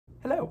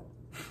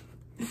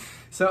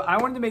So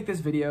I wanted to make this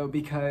video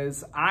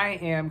because I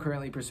am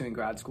currently pursuing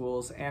grad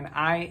schools and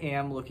I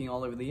am looking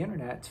all over the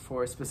internet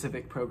for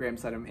specific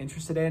programs that I'm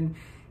interested in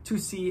to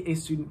see a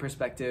student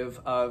perspective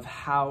of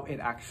how it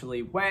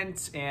actually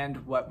went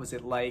and what was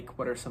it like,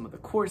 what are some of the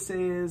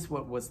courses,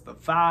 what was the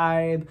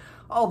vibe,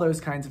 all those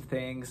kinds of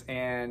things,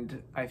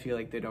 and I feel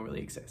like they don't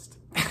really exist.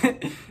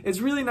 It's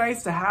really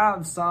nice to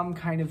have some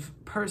kind of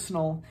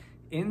personal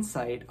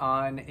insight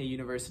on a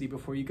university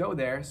before you go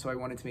there, so I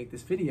wanted to make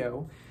this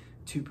video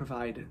to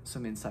provide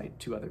some insight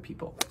to other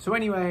people. So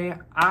anyway,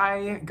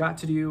 I got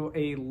to do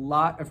a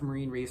lot of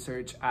marine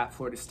research at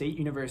Florida State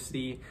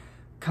University.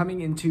 Coming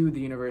into the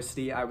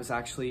university, I was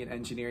actually an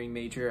engineering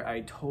major.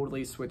 I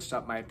totally switched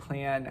up my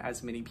plan,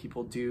 as many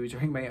people do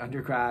during my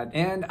undergrad,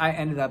 and I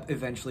ended up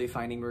eventually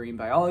finding marine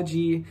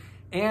biology.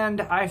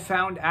 And I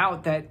found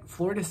out that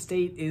Florida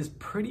State is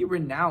pretty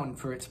renowned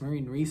for its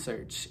marine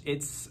research.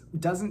 It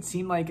doesn't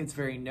seem like it's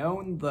very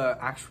known. The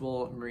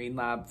actual marine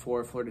lab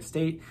for Florida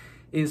State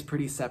is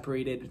pretty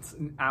separated. It's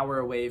an hour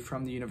away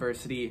from the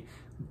university,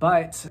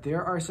 but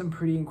there are some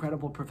pretty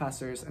incredible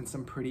professors and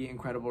some pretty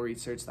incredible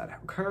research that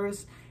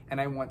occurs, and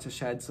I want to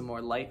shed some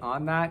more light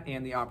on that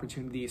and the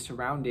opportunities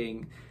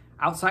surrounding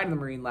outside of the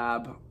marine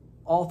lab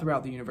all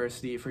throughout the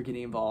university for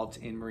getting involved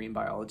in marine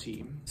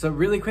biology. So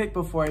really quick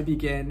before I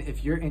begin,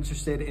 if you're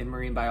interested in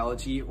marine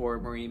biology or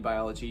marine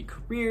biology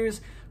careers,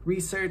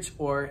 research,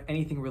 or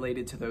anything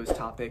related to those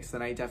topics,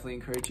 then I definitely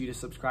encourage you to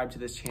subscribe to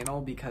this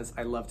channel because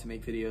I love to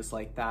make videos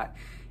like that.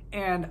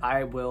 And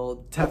I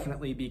will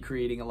definitely be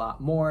creating a lot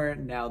more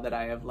now that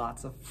I have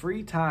lots of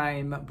free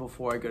time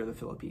before I go to the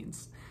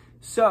Philippines.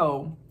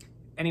 So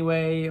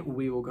anyway,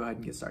 we will go ahead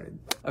and get started.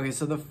 Okay,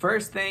 so the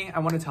first thing I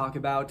want to talk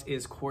about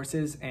is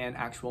courses and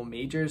actual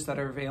majors that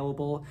are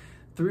available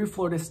through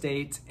Florida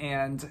State,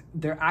 and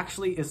there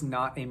actually is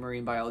not a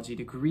marine biology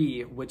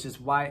degree, which is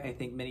why I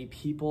think many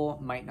people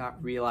might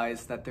not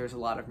realize that there's a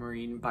lot of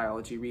marine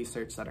biology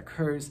research that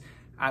occurs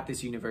at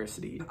this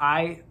university.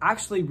 I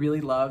actually really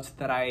loved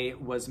that I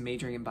was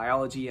majoring in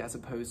biology as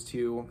opposed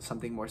to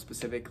something more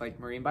specific like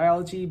marine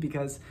biology,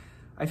 because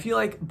I feel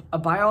like a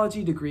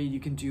biology degree you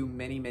can do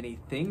many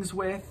things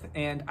with,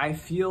 and I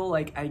feel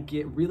like I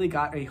really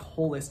got a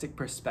holistic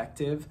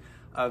perspective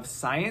of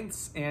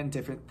science and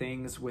different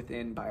things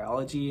within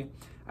biology.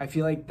 I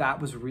feel like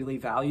that was really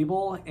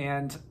valuable,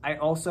 and I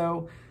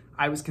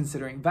was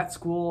considering vet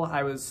school.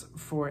 I was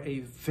for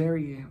a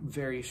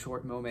very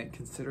short moment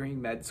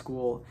considering med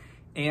school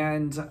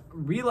and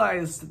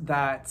realized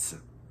that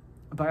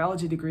a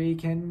biology degree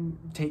can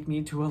take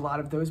me to a lot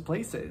of those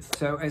places.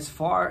 So as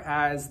far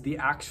as the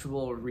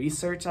actual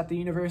research at the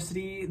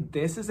university,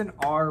 this is an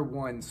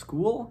R1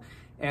 school.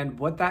 And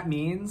what that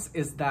means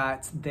is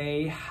that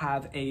they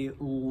have a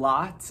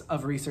lot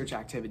of research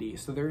activity.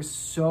 So there's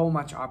so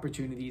much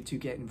opportunity to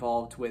get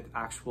involved with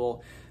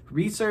actual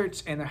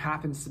research, and there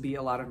happens to be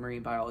a lot of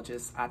marine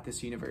biologists at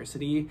this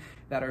university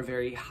that are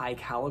very high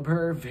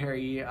caliber,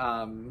 very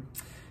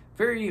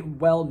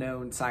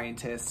well-known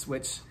scientists,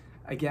 which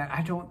again,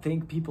 I don't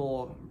think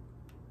people,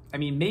 I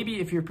mean, maybe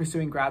if you're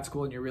pursuing grad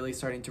school and you're really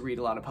starting to read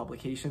a lot of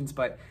publications,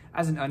 but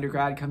as an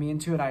undergrad coming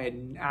into it, I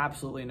had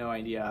absolutely no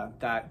idea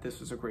that this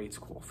was a great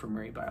school for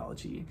marine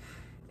biology.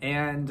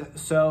 And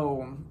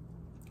so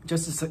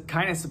just to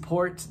kind of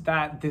support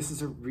that this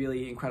is a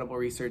really incredible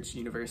research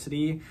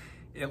university,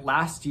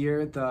 last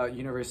year, the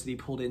university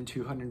pulled in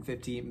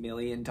 $250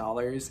 million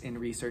in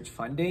research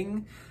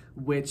funding,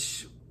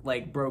 which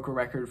broke a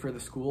record for the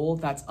school.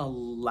 That's a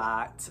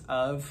lot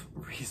of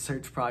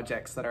research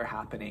projects that are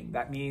happening.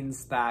 That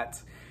means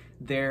that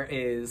there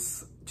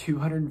is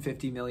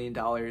 $250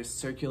 million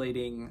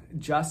circulating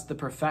just the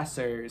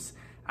professors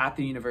at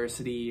the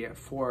university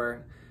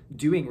for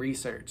doing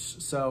research.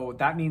 So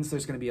that means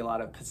there's going to be a lot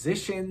of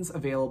positions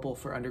available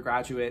for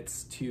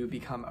undergraduates to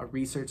become a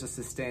research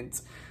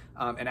assistant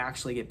and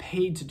actually get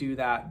paid to do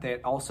that.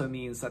 That also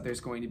means that there's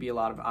going to be a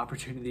lot of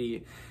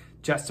opportunity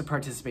just to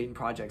participate in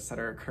projects that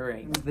are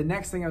occurring. The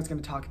next thing I was going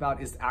to talk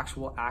about is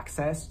actual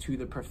access to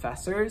the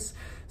professors.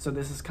 So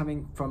this is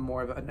coming from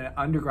more of an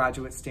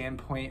undergraduate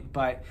standpoint,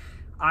 but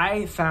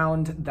I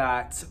found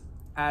that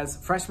as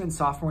freshman,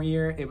 sophomore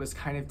year, it was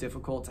kind of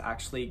difficult to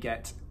actually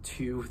get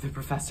to the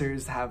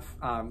professors, have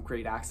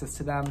great access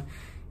to them.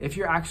 If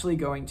you're actually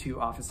going to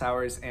office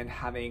hours and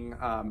having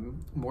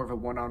more of a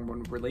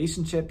one-on-one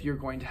relationship, you're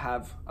going to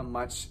have a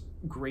much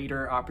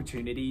greater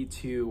opportunity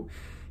to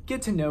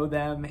get to know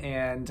them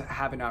and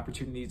have an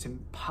opportunity to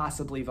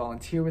possibly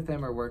volunteer with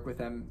them or work with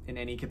them in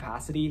any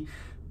capacity.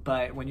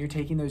 But when you're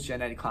taking those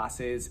gen ed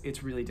classes,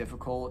 it's really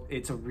difficult.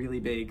 It's a really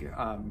big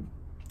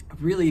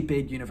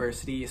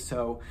university.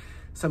 So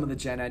some of the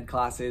gen ed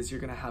classes,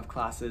 you're gonna have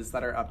classes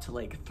that are up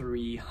to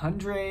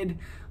 300,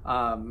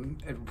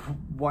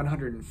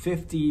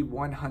 150,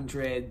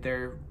 100.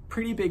 They're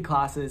pretty big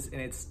classes,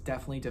 and it's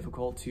definitely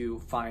difficult to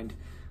find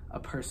a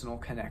personal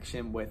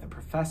connection with a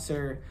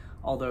professor.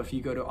 Although if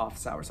you go to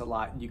office hours a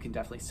lot, you can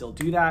definitely still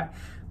do that.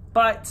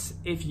 But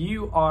if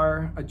you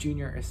are a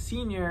junior or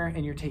senior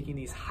and you're taking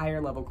these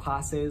higher level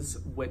classes,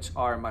 which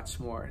are much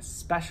more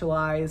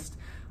specialized,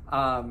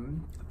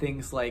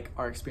 Things like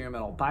our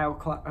experimental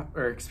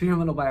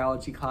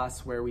biology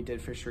class where we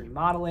did fishery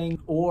modeling,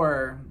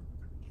 or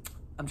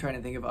I'm trying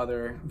to think of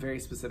other very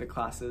specific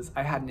classes.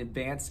 I had an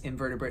advanced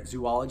invertebrate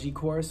zoology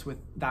course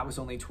that was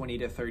only 20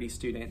 to 30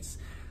 students.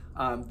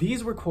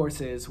 These were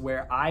courses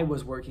where I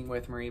was working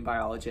with marine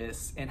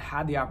biologists and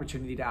had the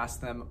opportunity to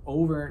ask them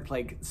over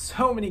like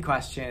so many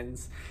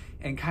questions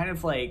and kind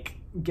of like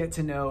get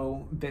to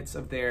know bits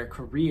of their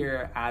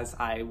career as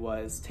I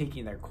was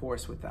taking their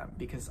course with them,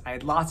 because I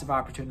had lots of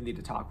opportunity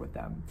to talk with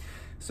them.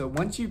 So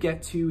once you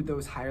get to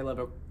those higher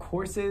level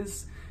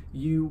courses,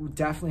 you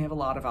definitely have a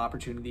lot of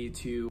opportunity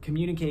to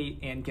communicate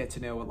and get to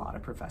know a lot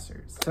of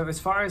professors. So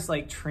as far as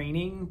like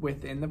training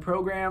within the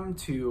program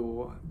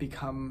to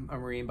become a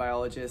marine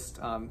biologist,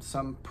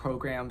 some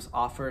programs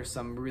offer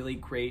some really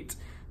great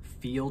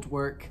field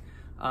work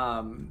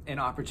and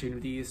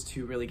opportunities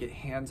to really get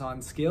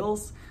hands-on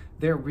skills.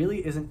 There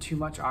really isn't too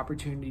much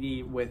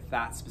opportunity with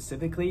that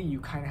specifically.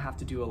 You kind of have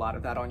to do a lot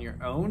of that on your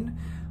own.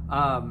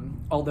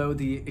 Although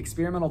the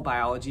experimental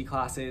biology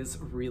classes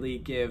really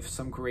give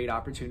some great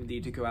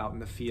opportunity to go out in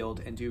the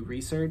field and do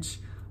research.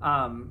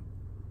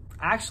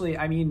 Actually,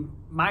 I mean,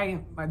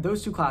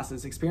 those two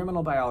classes,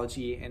 experimental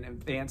biology and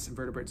advanced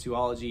invertebrate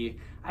zoology,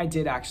 I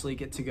did actually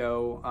get to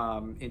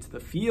go into the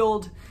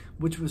field,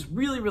 which was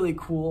really, really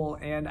cool.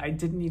 And I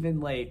didn't even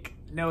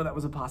know that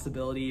was a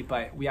possibility,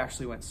 but we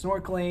actually went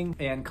snorkeling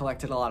and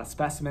collected a lot of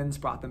specimens,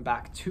 brought them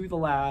back to the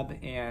lab,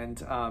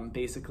 and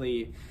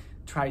basically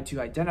tried to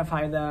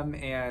identify them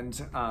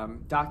and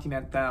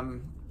document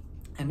them,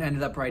 and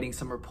ended up writing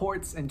some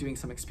reports and doing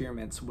some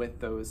experiments with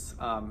those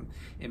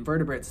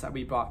invertebrates that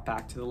we brought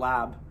back to the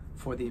lab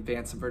for the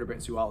advanced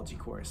invertebrate zoology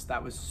course.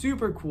 That was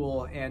super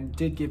cool and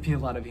did give me a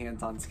lot of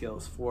hands-on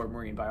skills for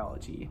marine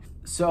biology.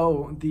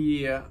 So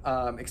the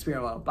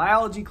experimental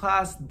biology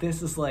class,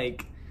 this is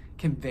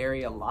can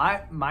vary a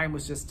lot. Mine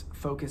was just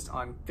focused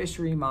on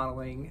fishery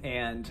modeling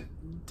and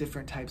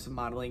different types of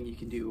modeling you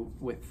can do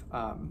with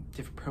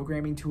different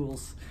programming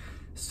tools.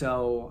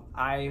 So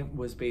I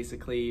was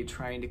basically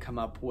trying to come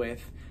up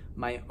with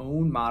my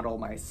own model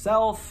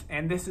myself,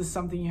 and this is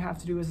something you have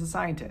to do as a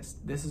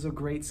scientist. This is a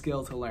great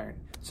skill to learn.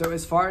 So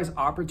as far as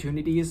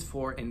opportunities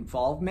for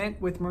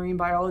involvement with marine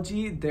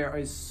biology, there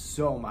is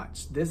so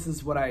much. This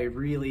is what I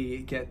really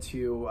get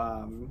to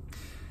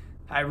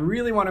I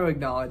really want to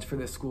acknowledge for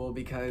this school,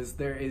 because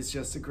there is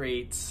just a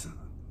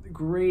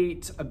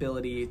great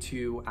ability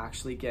to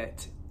actually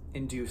get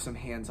and do some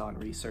hands-on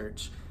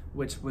research,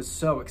 which was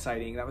so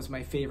exciting. That was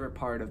my favorite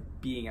part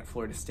of being at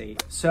Florida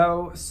State.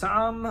 So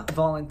some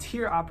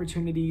volunteer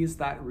opportunities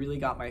that really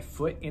got my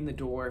foot in the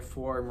door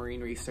for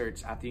marine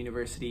research at the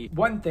university.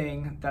 One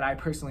thing that I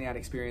personally had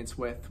experience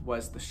with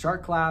was the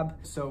Shark Lab.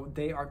 So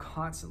they are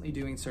constantly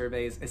doing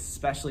surveys,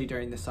 especially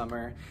during the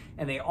summer,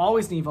 and they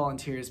always need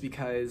volunteers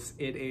because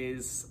it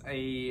is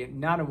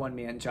not a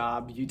one-man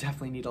job. You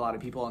definitely need a lot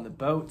of people on the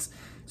boat.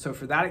 So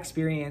for that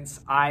experience,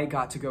 I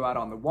got to go out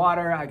on the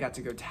water. I got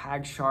to go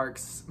tag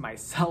sharks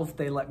myself.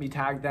 They let me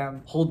tag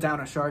them, hold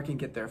down a shark and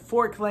get their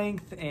fork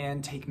length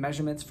and take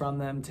measurements from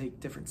them, take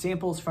different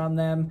samples from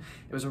them.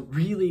 It was a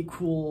really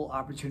cool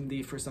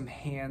opportunity for some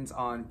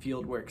hands-on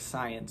fieldwork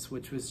science,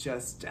 which was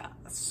just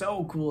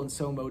so cool and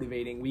so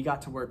motivating. We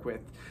got to work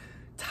with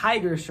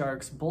tiger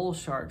sharks, bull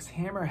sharks,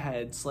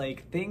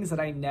 hammerheads, things that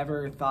I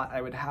never thought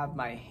I would have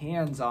my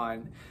hands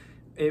on.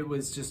 It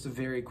was just a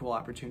very cool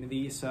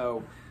opportunity.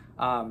 So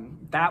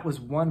that was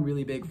one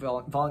really big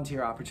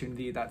volunteer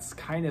opportunity that's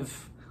kind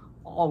of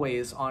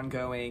always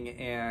ongoing,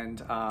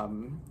 and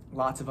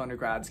lots of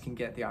undergrads can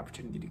get the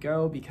opportunity to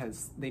go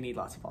because they need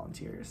lots of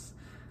volunteers.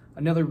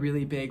 Another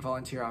really big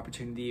volunteer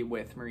opportunity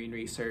with marine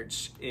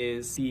research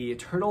is the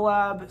Turtle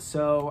Lab.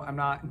 So I'm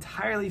not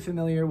entirely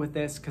familiar with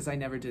this because I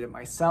never did it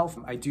myself.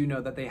 I do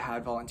know that they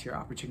had volunteer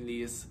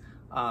opportunities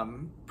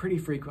pretty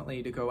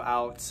frequently to go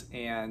out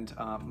and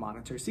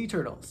monitor sea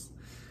turtles.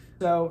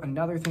 So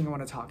another thing I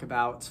want to talk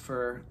about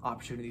for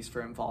opportunities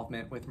for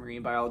involvement with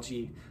marine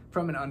biology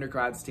from an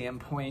undergrad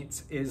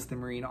standpoint is the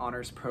Marine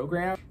Honors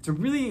Program. It's a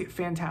really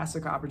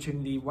fantastic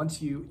opportunity.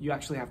 Once you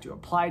actually have to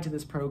apply to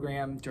this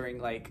program during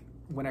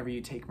whenever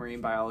you take marine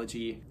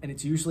biology, and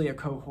it's usually a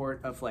cohort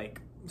of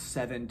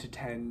 7 to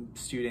 10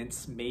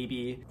 students,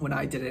 maybe. When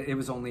I did it, it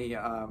was only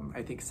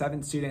I think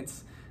 7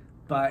 students.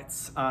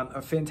 But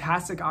a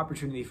fantastic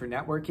opportunity for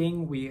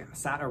networking. We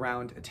sat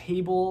around a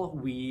table,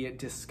 we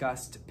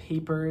discussed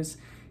papers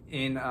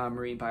in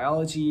marine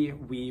biology,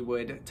 we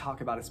would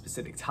talk about a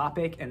specific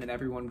topic, and then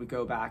everyone would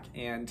go back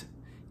and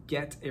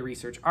get a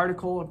research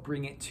article,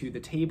 bring it to the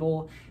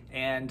table,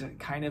 and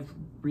kind of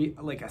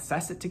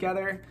assess it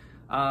together.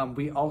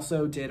 We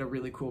also did a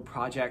really cool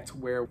project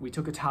where we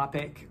took a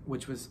topic,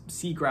 which was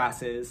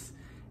seagrasses,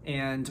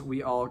 and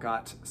we all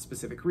got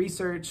specific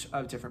research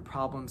of different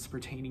problems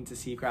pertaining to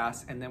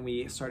seagrass, and then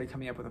we started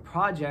coming up with a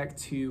project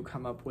to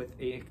come up with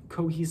a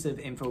cohesive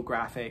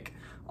infographic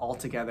all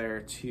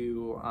together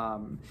to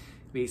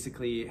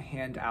basically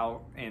hand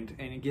out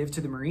and give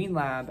to the Marine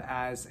Lab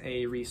as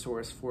a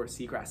resource for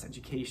seagrass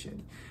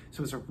education.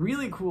 So it's a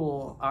really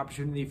cool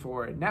opportunity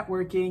for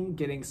networking,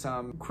 getting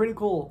some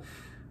critical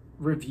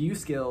review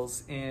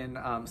skills in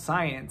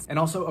science, and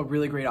also a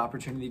really great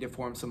opportunity to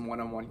form some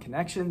one-on-one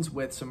connections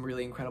with some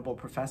really incredible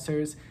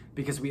professors,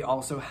 because we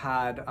also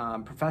had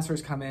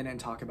professors come in and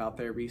talk about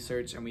their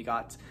research, and we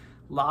got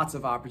lots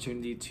of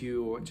opportunity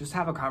to just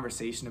have a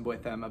conversation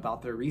with them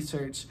about their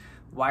research,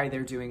 why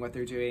they're doing what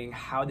they're doing,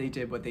 how they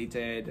did what they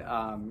did,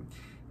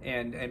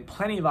 and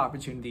plenty of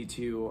opportunity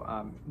to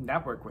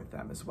network with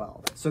them as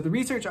well. So the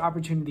research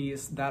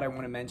opportunities that I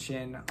want to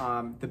mention,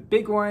 the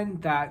big one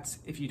that,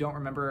 if you don't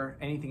remember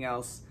anything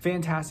else,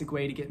 fantastic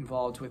way to get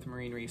involved with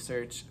marine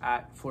research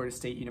at Florida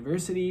State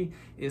University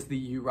is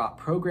the UROP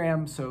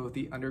program, so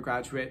the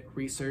Undergraduate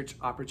Research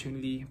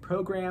Opportunity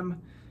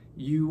Program,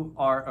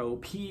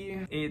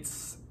 UROP.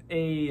 It's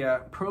a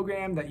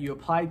program that you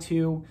apply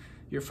to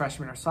your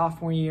freshman or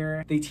sophomore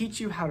year. They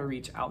teach you how to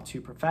reach out to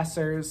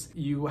professors.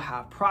 You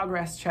have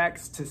progress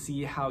checks to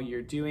see how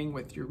you're doing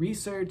with your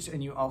research,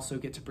 and you also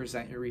get to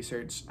present your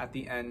research at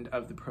the end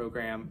of the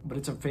program. But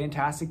it's a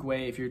fantastic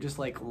way if you're just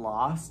like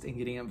lost in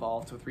getting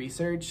involved with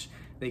research.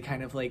 They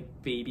kind of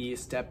like baby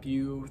step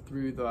you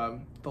through the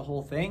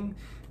whole thing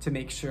to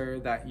make sure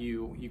that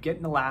you get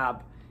in the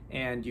lab,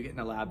 and you get in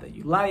a lab that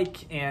you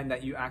like, and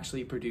that you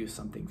actually produce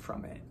something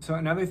from it. So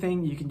another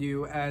thing you can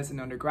do as an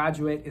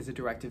undergraduate is a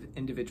directed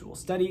individual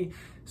study.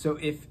 So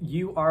if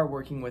you are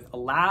working with a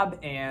lab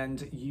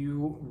and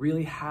you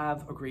really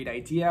have a great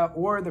idea,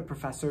 or the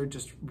professor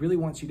just really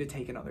wants you to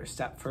take another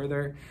step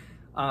further,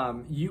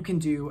 you can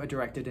do a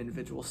directed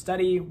individual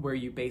study where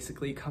you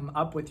basically come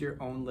up with your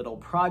own little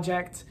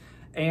project,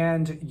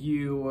 and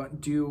you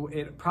do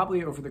it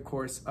probably over the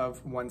course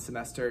of one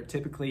semester.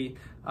 Typically,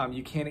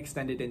 you can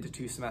extend it into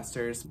 2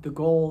 semesters. The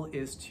goal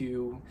is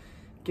to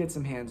get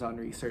some hands-on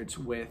research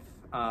with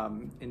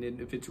an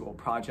individual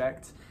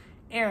project,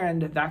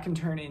 and that can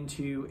turn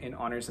into an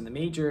honors in the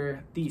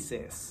major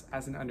thesis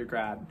as an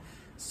undergrad.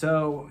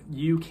 So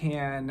you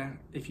can,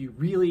 if you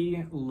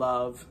really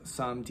love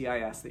some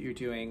DIS that you're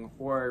doing,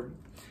 or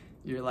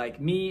you're like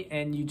me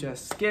and you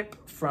just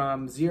skip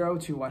from 0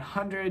 to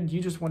 100,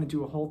 you just want to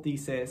do a whole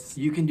thesis,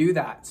 you can do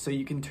that. So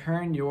you can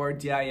turn your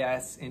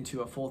DIS into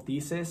a full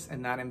thesis,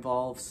 and that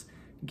involves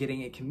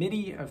getting a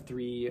committee of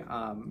 3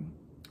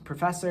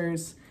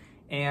 professors,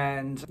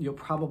 and you'll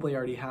probably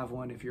already have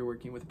one if you're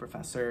working with a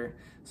professor.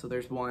 So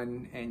there's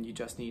 1 and you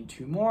just need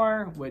 2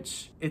 more,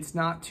 which it's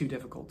not too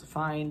difficult to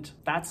find.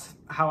 That's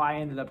how I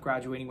ended up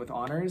graduating with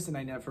honors, and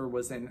I never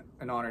was in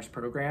an honors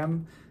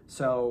program.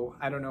 So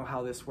I don't know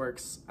how this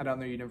works at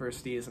other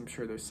universities. I'm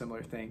sure there's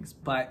similar things,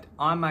 but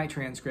on my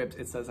transcript,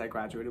 it says I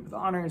graduated with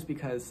honors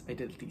because I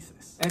did a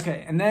thesis.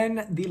 Okay, and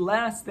then the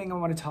last thing I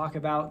want to talk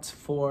about,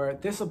 for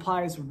this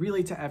applies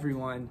really to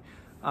everyone.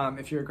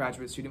 If you're a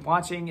graduate student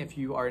watching, if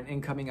you are an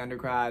incoming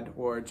undergrad,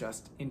 or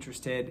just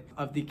interested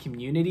of the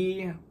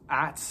community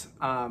at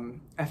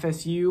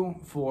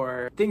FSU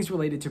for things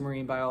related to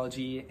marine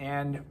biology.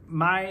 And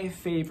my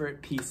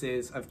favorite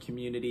pieces of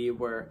community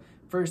were,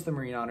 first, the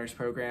Marine Honors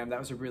Program. That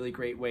was a really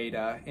great way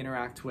to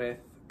interact with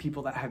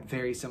people that have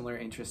very similar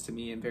interests to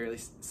me and very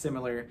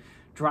similar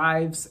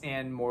drives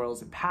and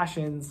morals and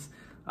passions.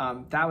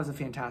 That was a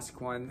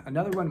fantastic one.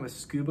 Another one was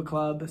Scuba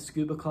Club.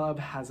 Scuba Club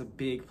has a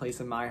big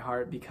place in my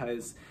heart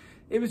because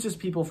it was just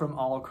people from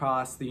all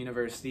across the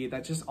university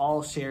that just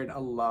all shared a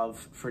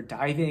love for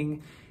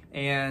diving.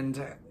 And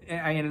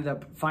I ended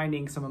up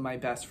finding some of my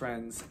best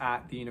friends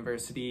at the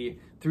university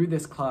through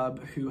this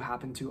club, who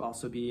happen to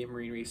also be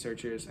marine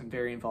researchers and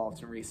very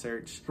involved in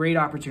research. Great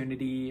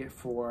opportunity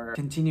for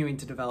continuing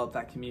to develop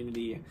that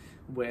community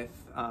with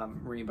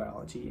marine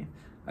biology.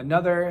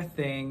 Another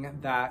thing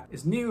that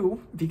is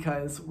new,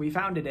 because we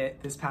founded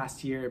it this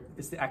past year,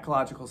 is the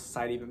Ecological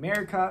Society of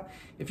America.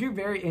 If you're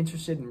very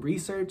interested in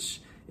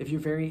research, if you're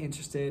very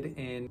interested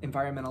in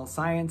environmental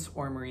science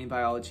or marine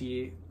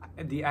biology,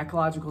 the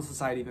Ecological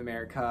Society of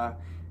America,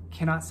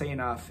 cannot say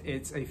enough.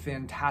 It's a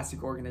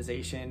fantastic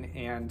organization,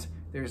 and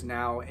there's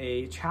now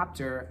a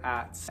chapter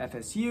at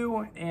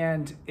FSU,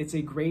 and it's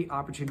a great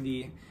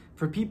opportunity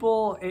for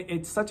people.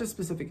 It's such a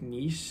specific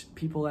niche,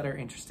 people that are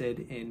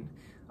interested in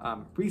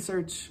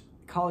research,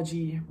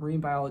 ecology,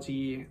 marine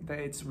biology, that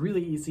it's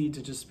really easy to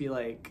just be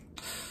like,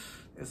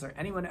 is there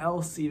anyone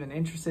else even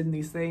interested in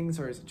these things,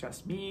 or is it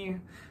just me?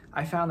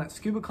 I found that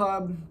Scuba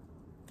Club,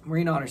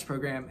 Marine Honors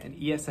Program,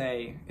 and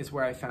ESA is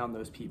where I found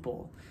those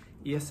people.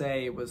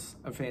 ESA was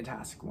a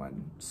fantastic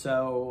one.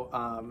 So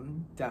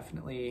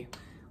definitely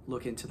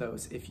look into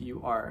those if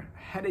you are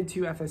headed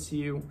to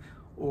FSU,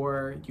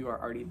 or you are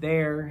already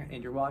there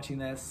and you're watching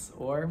this,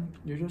 or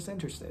you're just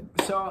interested.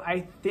 So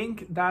I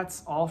think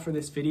that's all for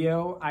this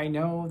video. I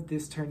know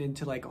this turned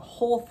into like a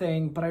whole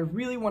thing, but I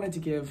really wanted to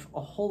give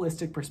a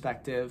holistic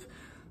perspective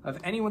of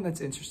anyone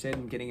that's interested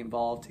in getting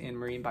involved in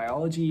marine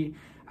biology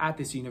at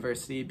this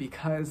university,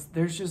 because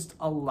there's just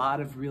a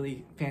lot of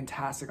really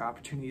fantastic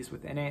opportunities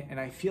within it. And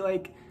I feel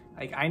like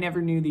I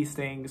never knew these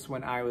things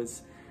when I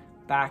was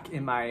back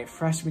in my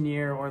freshman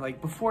year, or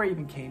like before I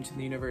even came to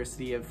the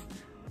university, of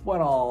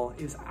what all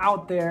is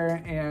out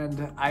there,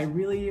 and I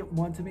really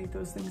want to make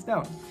those things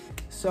known.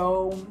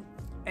 So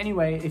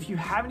anyway, if you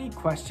have any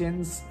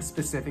questions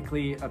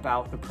specifically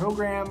about the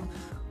program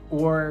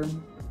or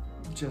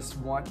just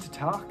want to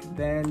talk,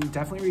 then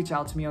definitely reach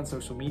out to me on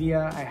social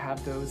media. I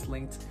have those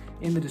linked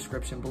in the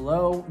description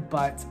below.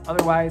 But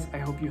otherwise, I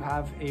hope you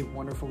have a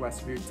wonderful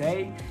rest of your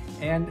day,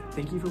 and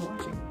thank you for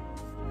watching.